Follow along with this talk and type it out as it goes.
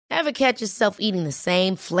Ever catch yourself eating the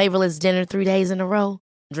same flavorless dinner 3 days in a row?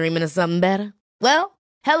 Dreaming of something better? Well,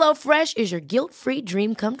 HelloFresh is your guilt-free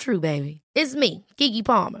dream come true, baby. It's me, Keke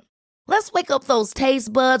Palmer. Let's wake up those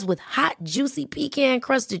taste buds with hot, juicy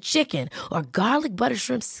pecan-crusted chicken or garlic butter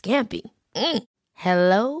shrimp scampi.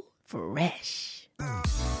 HelloFresh.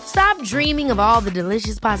 Stop dreaming of all the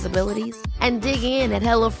delicious possibilities and dig in at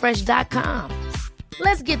HelloFresh.com.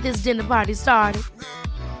 Let's get this dinner party started.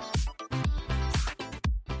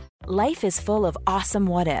 Life is full of awesome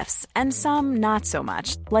what-ifs, and some not so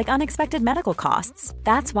much, like unexpected medical costs.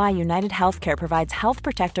 That's why United Healthcare provides Health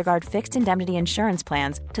Protector Guard fixed indemnity insurance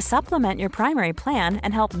plans to supplement your primary plan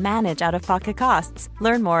and help manage out-of-pocket costs.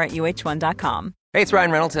 Learn more at UH1.com. Hey, it's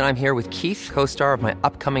Ryan Reynolds, and I'm here with Keith, co-star of my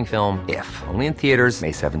upcoming film, If, only in theaters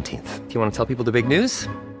May 17th. Do you want to tell people the big news?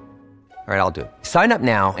 All right, I'll do it. Sign up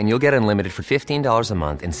now and you'll get unlimited for $15 a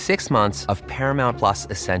month and 6 months of Paramount Plus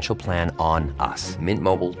Essential Plan on us.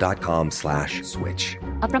 MintMobile.com/switch.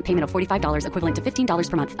 Upfront payment of $45 equivalent to $15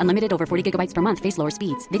 per month. Unlimited over 40 gigabytes per month. Face lower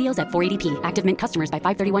speeds. Videos at 480p. Active Mint customers by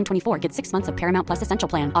 531.24 get 6 months of Paramount Plus Essential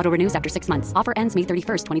Plan. Auto renews after 6 months. Offer ends May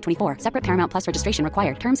 31st, 2024. Separate Paramount Plus registration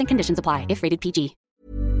required. Terms and conditions apply if rated PG.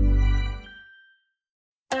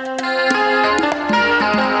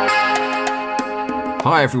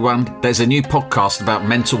 Hi everyone, there's a new podcast about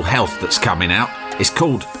mental health that's coming out. It's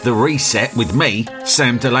called The Reset with me,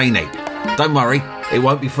 Sam Delaney. Don't worry, it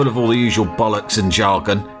won't be full of all the usual bollocks and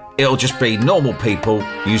jargon. It'll just be normal people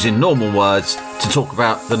using normal words to talk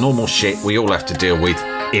about the normal shit we all have to deal with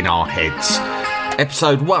in our heads.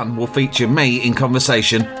 Episode 1 will feature me in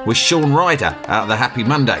conversation with Sean Ryder out of the Happy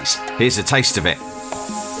Mondays. Here's a taste of it.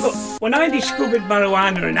 Look, when I discovered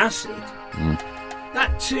marijuana and acid,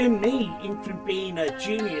 that turned me into being a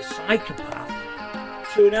junior psychopath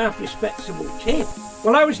to an half respectable kid.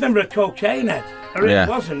 Well, I was never a cocaine head. I really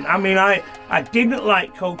wasn't. I mean, I didn't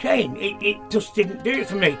like cocaine. It just didn't do it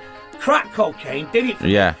for me. Crack cocaine did it for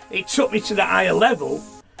me. It took me to the higher level.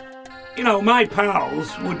 You know, my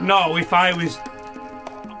pals would know if I was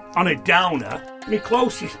on a downer. My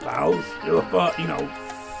closest pals, who I thought,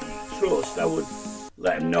 trust, I would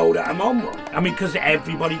let them know that I'm on one. I mean, because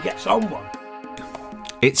everybody gets on one.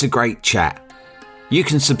 It's a great chat. You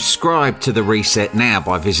can subscribe to The Reset now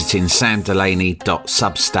by visiting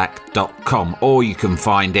samdelaney.substack.com, or you can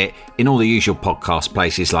find it in all the usual podcast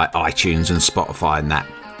places like iTunes and Spotify and that.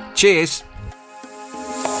 Cheers!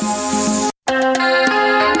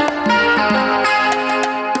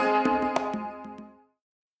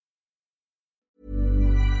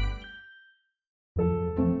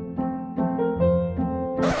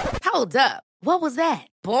 Hold up. What was that?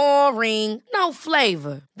 Boring. No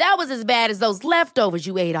flavor. That was as bad as those leftovers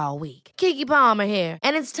you ate all week. Keke Palmer here,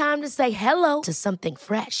 and it's time to say hello to something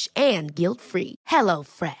fresh and guilt-free.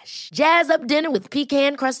 HelloFresh. Jazz up dinner with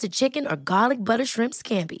pecan-crusted chicken or garlic butter shrimp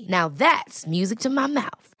scampi. Now that's music to my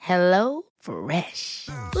mouth. HelloFresh.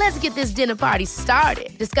 Let's get this dinner party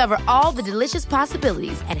started. Discover all the delicious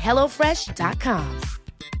possibilities at HelloFresh.com.